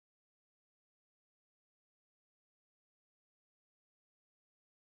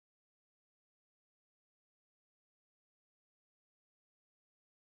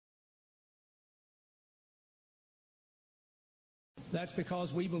That's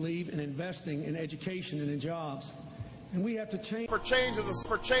because we believe in investing in education and in jobs. And we have to change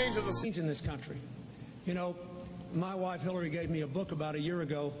in this country. You know, my wife Hillary gave me a book about a year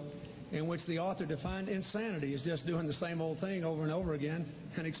ago in which the author defined insanity as just doing the same old thing over and over again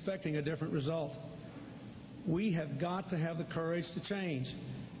and expecting a different result. We have got to have the courage to change.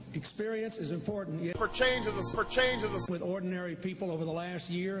 Experience is important. With ordinary people over the last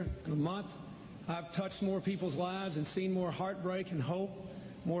year and a month, I've touched more people's lives and seen more heartbreak and hope,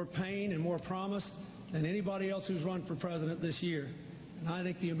 more pain and more promise than anybody else who's run for president this year. And I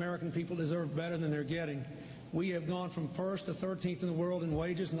think the American people deserve better than they're getting. We have gone from first to 13th in the world in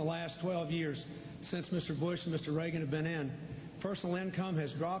wages in the last 12 years since Mr. Bush and Mr. Reagan have been in. Personal income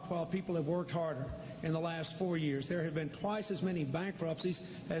has dropped while people have worked harder. In the last 4 years, there have been twice as many bankruptcies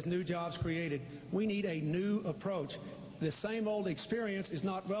as new jobs created. We need a new approach. The same old experience is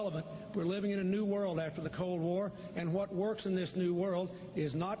not relevant. We're living in a new world after the Cold War, and what works in this new world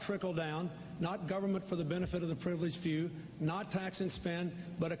is not trickle down, not government for the benefit of the privileged few, not tax and spend,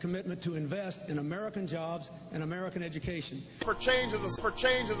 but a commitment to invest in American jobs and American education.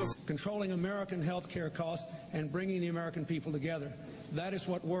 Controlling American health care costs and bringing the American people together. That is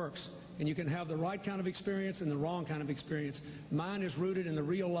what works. And you can have the right kind of experience and the wrong kind of experience. Mine is rooted in the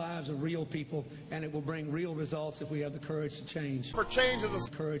real lives of real people, and it will bring real results if we have the courage to change. Courage to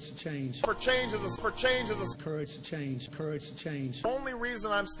change. Courage to change. Courage to change. The only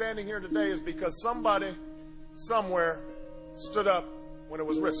reason I'm standing here today is because somebody, somewhere, stood up when it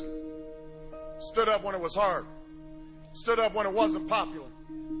was risky. Stood up when it was hard. Stood up when it wasn't popular.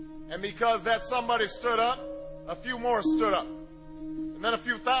 And because that somebody stood up, a few more stood up. And then a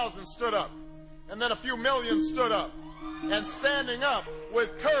few thousand stood up. And then a few million stood up. And standing up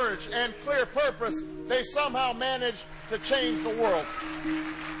with courage and clear purpose, they somehow managed to change the world.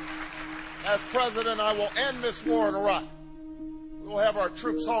 As president, I will end this war in Iraq. We will have our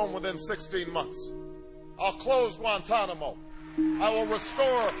troops home within 16 months. I'll close Guantanamo. I will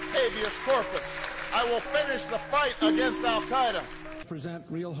restore habeas corpus. I will finish the fight against Al-Qaeda. Present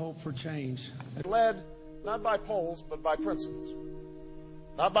real hope for change. Led not by polls, but by principles.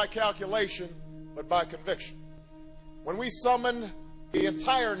 Not by calculation, but by conviction. When we summoned the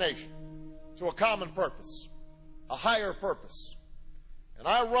entire nation to a common purpose, a higher purpose, and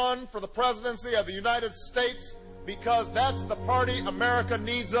I run for the presidency of the United States because that's the party America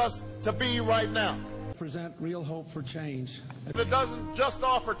needs us to be right now. Present real hope for change. That doesn't just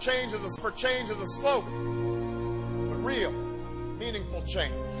offer change as a slogan, but real, meaningful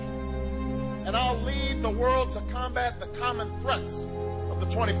change. And I'll lead the world to combat the common threats of the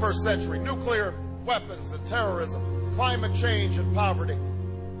 21st century: nuclear weapons and terrorism, climate change and poverty,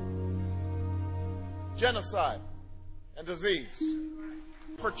 genocide and disease.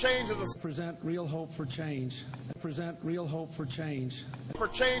 For change as a present real hope for change. Present real hope for change. For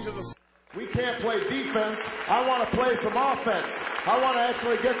change as a we can't play defense. I want to play some offense. I want to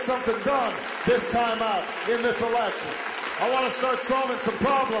actually get something done this time out in this election. I want to start solving some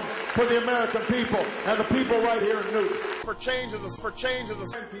problems for the American people and the people right here in Newton. For change as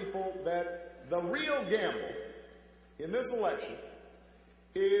a people that the real gamble in this election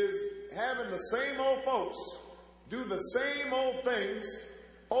is having the same old folks do the same old things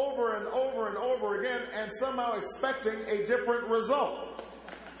over and over and over again and somehow expecting a different result.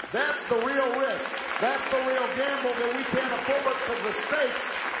 That's the real risk. That's the real gamble that we can't afford because the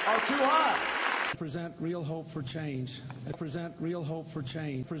stakes are too high. Present real hope for change. Present real hope for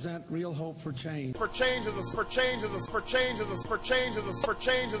change. Present real hope for change. For change as a for change as a for change as a for change as a for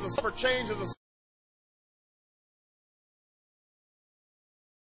change as a for change as a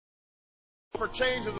for change as a